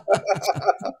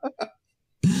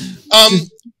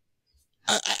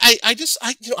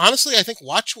 Honestly, I think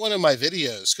watch one of my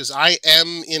videos, because I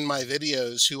am in my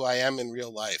videos who I am in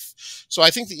real life. So I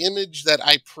think the image that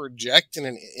I project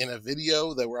in a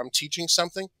video where I'm teaching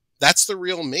something, that's the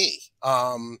real me.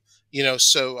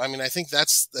 So I think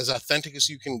that's as authentic as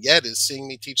you can get, is seeing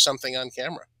me teach something on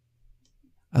camera.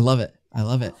 I love it. I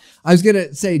was going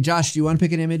to say, Josh, do you want to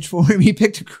pick an image for him? He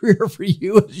picked a career for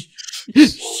you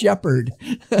as shepherd.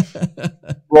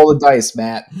 Roll the dice,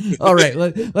 Matt. All right.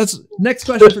 Let's next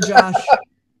question for Josh.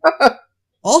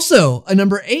 Also a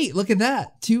number 8. Look at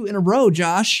that. 2 in a row,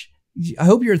 Josh. I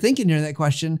hope you're thinking during that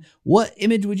question. What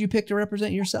image would you pick to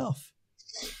represent yourself?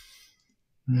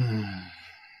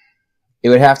 It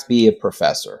would have to be a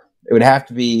professor. It would have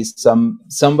to be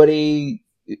somebody,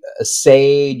 a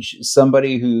sage,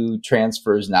 somebody who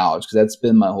transfers knowledge, because that's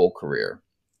been my whole career.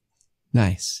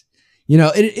 Nice.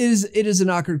 It is an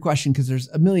awkward question because there's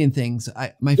a million things.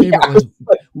 My favorite was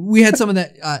we had someone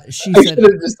that she said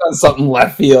could have just done something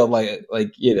left field, like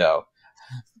a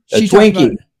she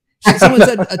Twinkie. Someone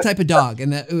said a type of dog,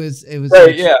 and that it was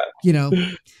right, yeah.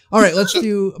 All right, let's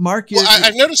do Mark. Well,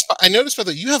 I noticed by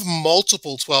the way, you have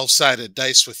multiple 12-sided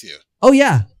dice with you. Oh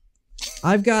yeah,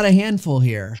 I've got a handful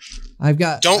here.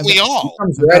 Don't we all?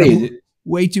 Ready?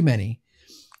 Way too many.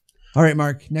 All right,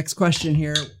 Mark. Next question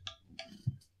here.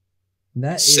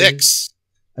 That 6.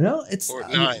 No, it's or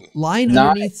 9. Line 9.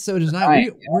 underneath, so it is not.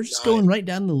 We're just 9. going right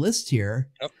down the list here.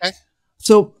 Okay.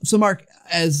 So Mark,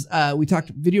 as we talked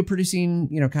video producing,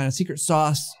 kind of secret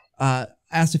sauce,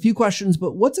 asked a few questions,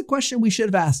 but what's a question we should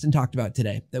have asked and talked about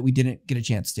today that we didn't get a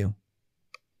chance to?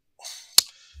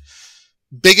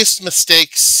 Biggest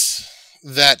mistakes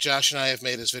that Josh and I have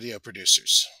made as video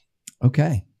producers.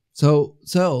 Okay. So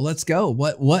let's go.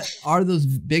 What are those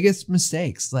biggest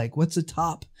mistakes? Like, what's the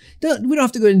top? We don't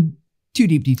have to go in too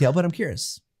deep detail, but I'm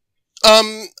curious.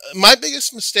 My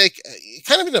biggest mistake,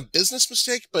 kind of been a business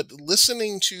mistake, but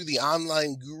listening to the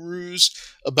online gurus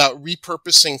about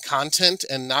repurposing content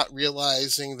and not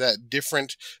realizing that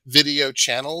different video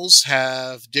channels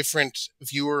have different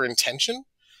viewer intention.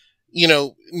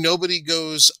 Nobody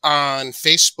goes on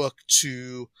Facebook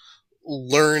to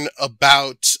learn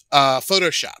about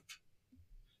Photoshop.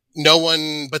 No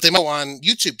one, but they might go on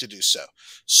YouTube to do so.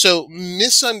 So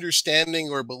misunderstanding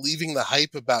or believing the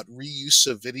hype about reuse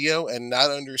of video and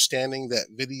not understanding that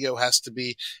video has to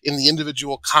be in the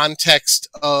individual context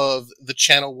of the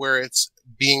channel where it's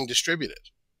being distributed.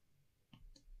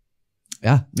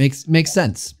 Yeah, makes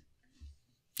sense.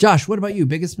 Josh, what about you?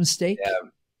 Biggest mistake? Yeah.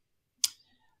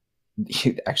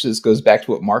 Actually, this goes back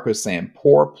to what Mark was saying.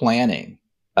 Poor planning.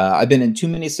 I've been in too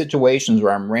many situations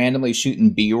where I'm randomly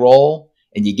shooting B-roll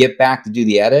and you get back to do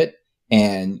the edit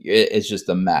and it's just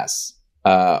a mess.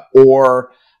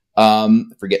 Or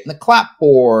forgetting the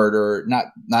clapboard or not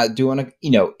doing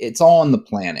it's all in the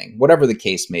planning, whatever the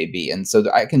case may be. And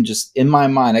so I can just, in my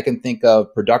mind, I can think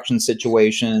of production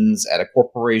situations at a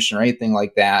corporation or anything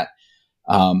like that.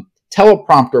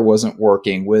 Teleprompter wasn't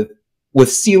working with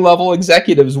with C-level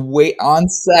executives wait on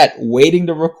set, waiting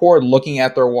to record, looking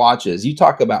at their watches. You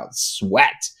talk about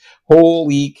sweat.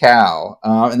 Holy cow.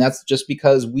 And that's just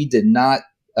because we did not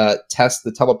test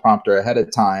the teleprompter ahead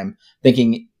of time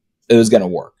thinking it was going to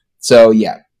work. So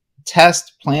yeah,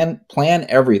 test, plan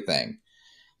everything.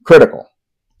 Critical.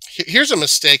 Here's a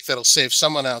mistake that'll save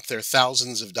someone out there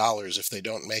thousands of dollars if they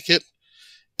don't make it.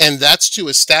 And that's to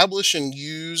establish and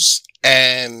use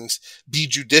and be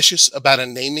judicious about a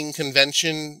naming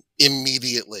convention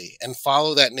immediately and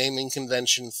follow that naming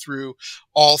convention through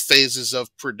all phases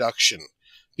of production.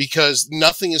 Because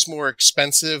nothing is more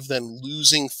expensive than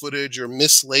losing footage or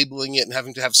mislabeling it and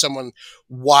having to have someone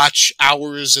watch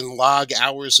hours and log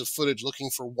hours of footage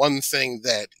looking for one thing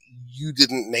that you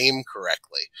didn't name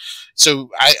correctly. So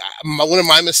one of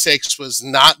my mistakes was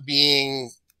not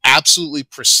being absolutely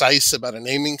precise about a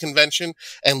naming convention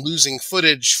and losing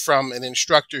footage from an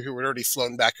instructor who had already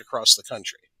flown back across the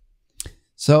country.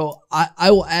 So I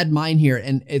will add mine here,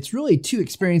 and it's really two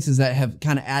experiences that have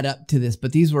kind of add up to this,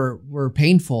 but these were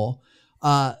painful.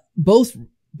 Both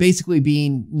basically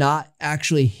being not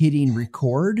actually hitting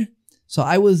record. So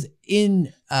I was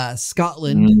in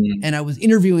Scotland and I was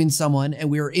interviewing someone,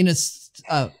 and we were in a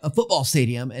football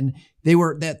stadium, and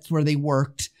that's where they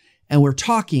worked, and we're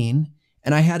talking,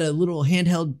 and I had a little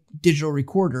handheld digital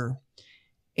recorder,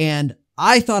 and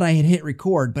I thought I had hit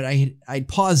record, but I'd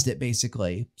paused it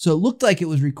basically. So it looked like it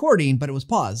was recording, but it was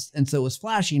paused. And so it was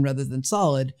flashing rather than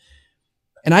solid.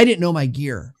 And I didn't know my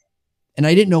gear, and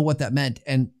I didn't know what that meant.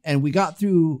 And we got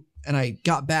through, and I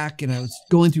got back, and I was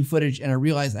going through footage, and I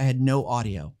realized I had no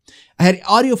audio. I had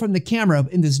audio from the camera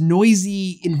in this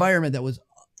noisy environment that was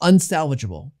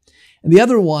unsalvageable. And the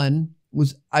other one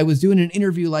was I was doing an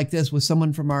interview like this with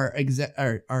someone from our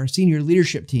senior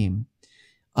leadership team.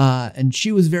 And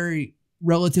she was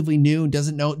relatively new,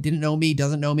 didn't know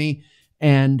me.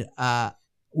 And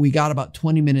we got about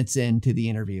 20 minutes into the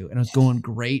interview, and it was going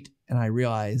great. And I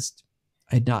realized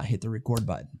I had not hit the record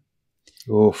button.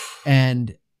 Oof.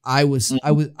 And I was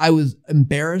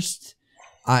embarrassed.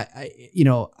 I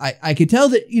could tell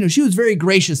that, she was very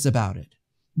gracious about it,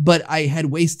 but I had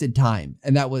wasted time,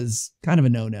 and that was kind of a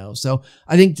no-no. So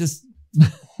I think just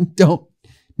don't.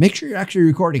 Make sure you're actually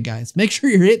recording, guys. Make sure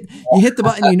you hit the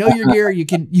button. You know your gear. You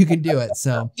can do it.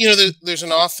 So there's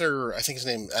an author, I think his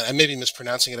name, I may be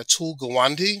mispronouncing it, Atul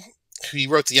Gawande. He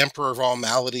wrote The Emperor of All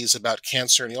Maladies about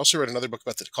cancer, and he also wrote another book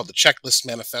called The Checklist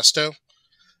Manifesto.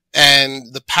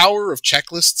 And the power of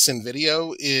checklists in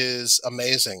video is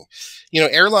amazing.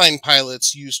 Airline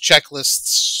pilots use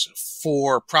checklists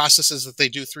for processes that they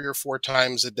do 3 or 4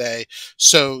 times a day.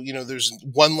 So, there's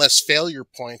one less failure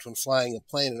point when flying a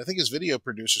plane. And I think as video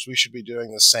producers, we should be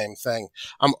doing the same thing.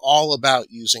 I'm all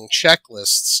about using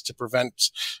checklists to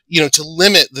prevent, to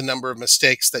limit the number of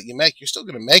mistakes that you make. You're still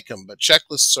going to make them, but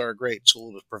checklists are a great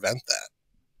tool to prevent that.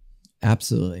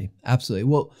 Absolutely.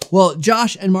 Absolutely. Well,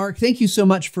 Josh and Mark, thank you so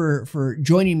much for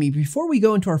joining me. Before we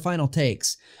go into our final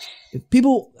takes,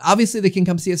 people, obviously they can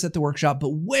come see us at the workshop, but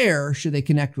where should they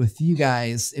connect with you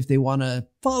guys if they want to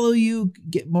follow you,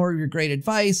 get more of your great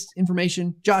advice,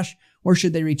 information? Josh, where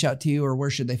should they reach out to you, or where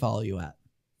should they follow you at?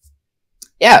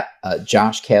 Yeah,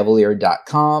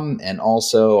 joshcavalier.com. And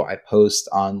also I post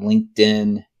on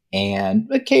LinkedIn and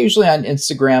occasionally on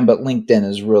Instagram, but LinkedIn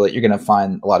is really, you're going to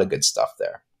find a lot of good stuff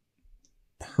there.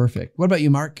 Perfect. What about you,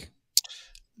 Mark?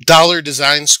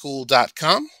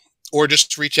 dollardesignschool.com, or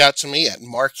just reach out to me at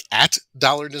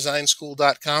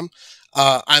mark@dollardesignschool.com.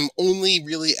 I'm only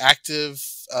really active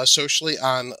socially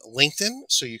on LinkedIn,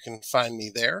 so you can find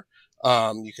me there.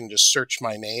 You can just search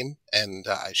my name, and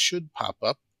I should pop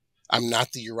up. I'm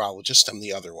not the urologist; I'm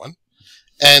the other one.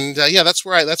 And that's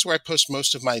where I post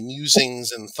most of my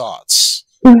musings and thoughts.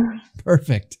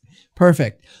 Perfect.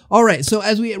 All right. So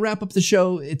as we wrap up the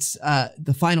show, it's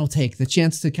the final take, the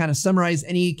chance to kind of summarize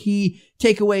any key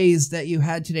takeaways that you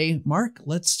had today. Mark,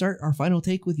 let's start our final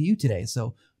take with you today.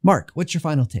 So Mark, what's your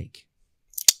final take?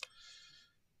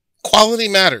 Quality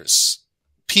matters.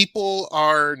 People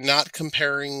are not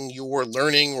comparing your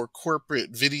learning or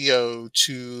corporate video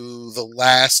to the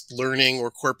last learning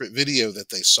or corporate video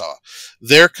that they saw.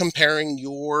 They're comparing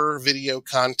your video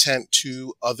content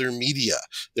to other media.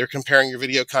 They're comparing your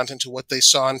video content to what they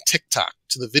saw on TikTok,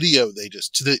 to the video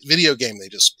game they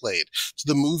just played, to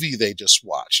the movie they just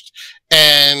watched.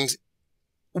 And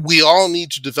we all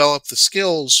need to develop the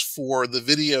skills for the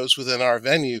videos within our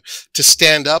venue to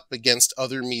stand up against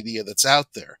other media that's out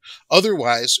there.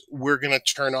 Otherwise, we're going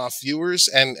to turn off viewers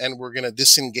and we're going to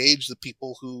disengage the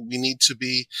people who we need to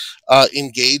be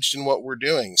engaged in what we're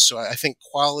doing. So I think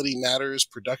quality matters,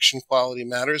 production quality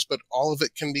matters, but all of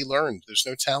it can be learned. There's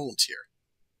no talent here.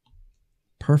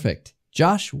 Perfect.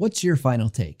 Josh, what's your final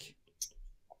take?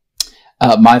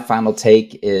 My final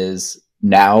take is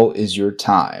now is your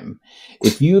time.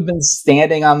 If you've been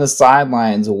standing on the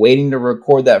sidelines waiting to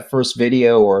record that first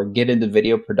video or get into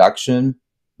video production,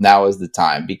 now is the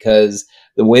time, because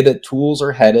the way that tools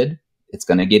are headed, it's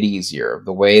going to get easier.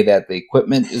 The way that the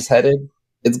equipment is headed,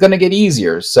 it's going to get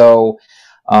easier. So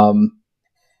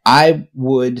I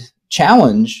would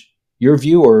challenge your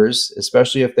viewers,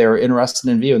 especially if they're interested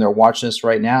in video and they're watching this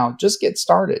right now, just get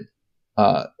started.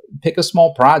 Pick a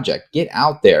small project, get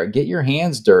out there, get your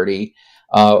hands dirty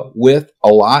with a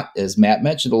lot, as Matt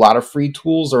mentioned, a lot of free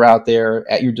tools are out there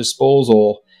at your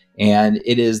disposal. And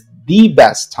it is the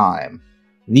best time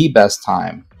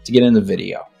to get into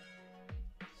video.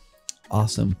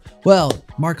 Awesome. Well,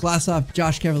 Mark Lassoff,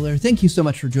 Josh Cavalier, thank you so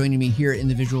much for joining me here in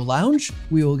the Visual Lounge.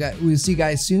 We'll see you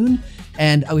guys soon.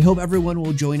 And we hope everyone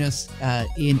will join us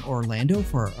in Orlando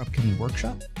for our upcoming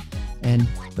workshop.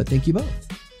 But thank you both.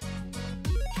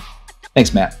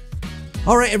 Thanks, Matt.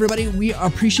 All right, everybody, we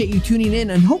appreciate you tuning in.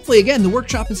 And hopefully, again, the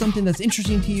workshop is something that's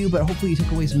interesting to you, but hopefully you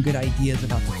took away some good ideas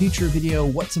about the future of video,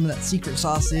 what some of that secret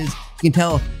sauce is. You can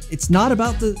tell it's not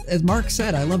about as Mark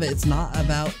said, I love it. It's not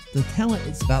about the talent.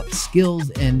 It's about skills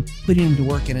and putting them to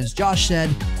work. And as Josh said,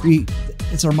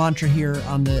 it's our mantra here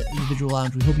on the Visual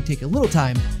Lounge. We hope you take a little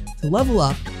time to level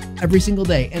up every single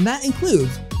day. And that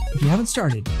includes, if you haven't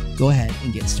started, go ahead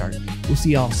and get started. We'll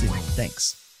see y'all soon.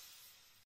 Thanks.